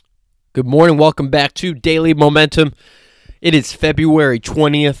Good morning. Welcome back to Daily Momentum. It is February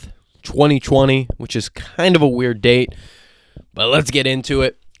 20th, 2020, which is kind of a weird date, but let's get into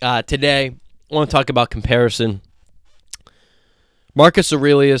it. Today, I want to talk about comparison. Marcus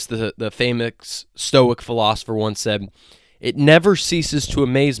Aurelius, the famous Stoic philosopher, once said, "It never ceases to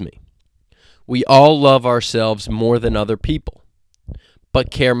amaze me. We all love ourselves more than other people, but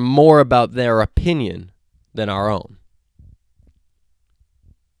care more about their opinion than our own."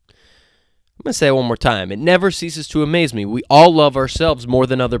 I'm going to say it one more time. It never ceases to amaze me. We all love ourselves more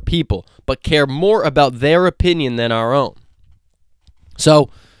than other people, but care more about their opinion than our own.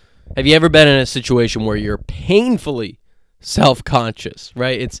 So, have you ever been in a situation where you're painfully self-conscious,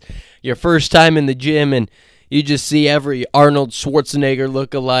 right? It's your first time in the gym and you just see every Arnold Schwarzenegger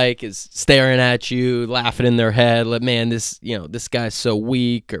look-alike is staring at you, laughing in their head, like, man, this guy's so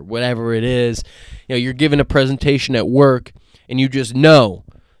weak or whatever it is. You're giving a presentation at work and you just know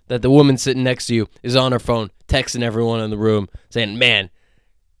that the woman sitting next to you is on her phone, texting everyone in the room, saying, man,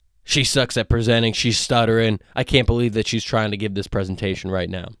 she sucks at presenting, she's stuttering, I can't believe that she's trying to give this presentation right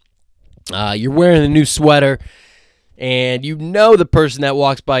now. You're wearing a new sweater, and you know the person that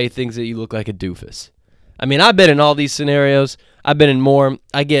walks by you thinks that you look like a doofus. I mean, I've been in all these scenarios. I've been in more.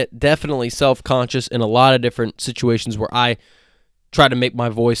 I get definitely self-conscious in a lot of different situations where I try to make my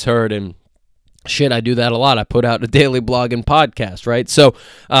voice heard, and shit, I do that a lot. I put out a daily blog and podcast, right? So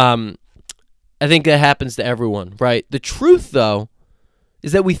I think that happens to everyone, right? The truth, though,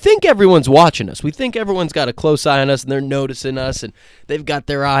 is that we think everyone's watching us. We think everyone's got a close eye on us, and they're noticing us, and they've got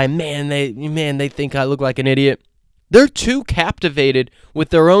their eye. Man, they think I look like an idiot. They're too captivated with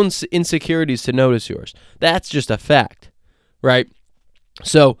their own insecurities to notice yours. That's just a fact, right?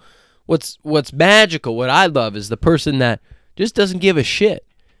 So what's magical, what I love, is the person that just doesn't give a shit.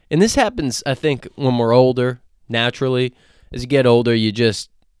 And this happens, I think, when we're older, naturally. As you get older, you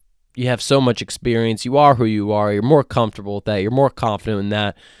have so much experience. You are who you are. You're more comfortable with that. You're more confident in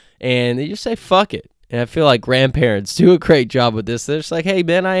that. And you just say, fuck it. And I feel like grandparents do a great job with this. They're just like, hey,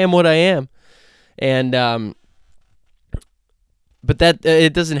 man, I am what I am. And but that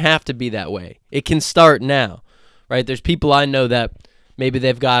it doesn't have to be that way. It can start now, right? There's people I know that maybe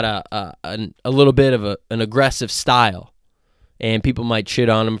they've got a little bit of an aggressive style. And people might shit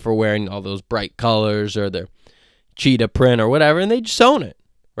on them for wearing all those bright colors or their cheetah print or whatever, and they just own it,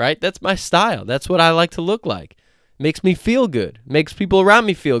 right? That's my style. That's what I like to look like. Makes me feel good. Makes people around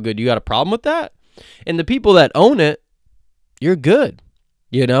me feel good. You got a problem with that? And the people that own it, you're good,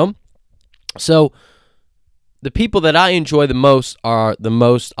 So the people that I enjoy the most are the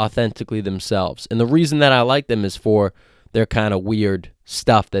most authentically themselves. And the reason that I like them is for their kind of weird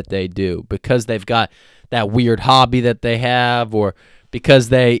stuff that they do, because they've got that weird hobby that they have, or because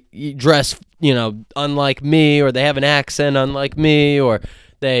they dress, unlike me, or they have an accent unlike me, or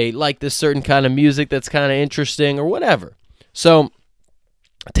they like this certain kind of music that's kind of interesting, or whatever. So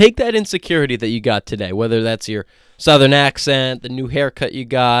take that insecurity that you got today, whether that's your southern accent, the new haircut you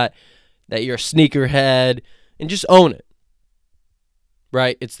got, that you're a sneakerhead, and just own it,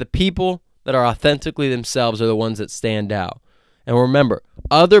 right? It's the people that are authentically themselves are the ones that stand out. And remember,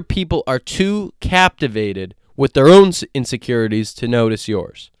 other people are too captivated with their own insecurities to notice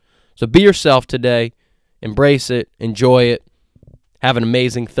yours. So be yourself today. Embrace it. Enjoy it. Have an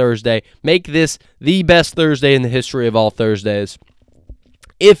amazing Thursday. Make this the best Thursday in the history of all Thursdays.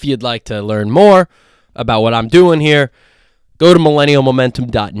 If you'd like to learn more about what I'm doing here, go to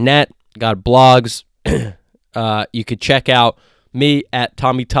millennialmomentum.net. Got blogs. You could check out me at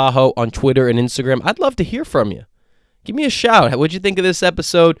Tommy Tahoe on Twitter and Instagram. I'd love to hear from you. Give me a shout. What'd you think of this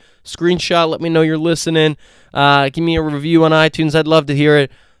episode? Screenshot. Let me know you're listening. Give me a review on iTunes. I'd love to hear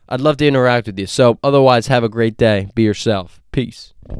it. I'd love to interact with you. So otherwise, have a great day. Be yourself. Peace.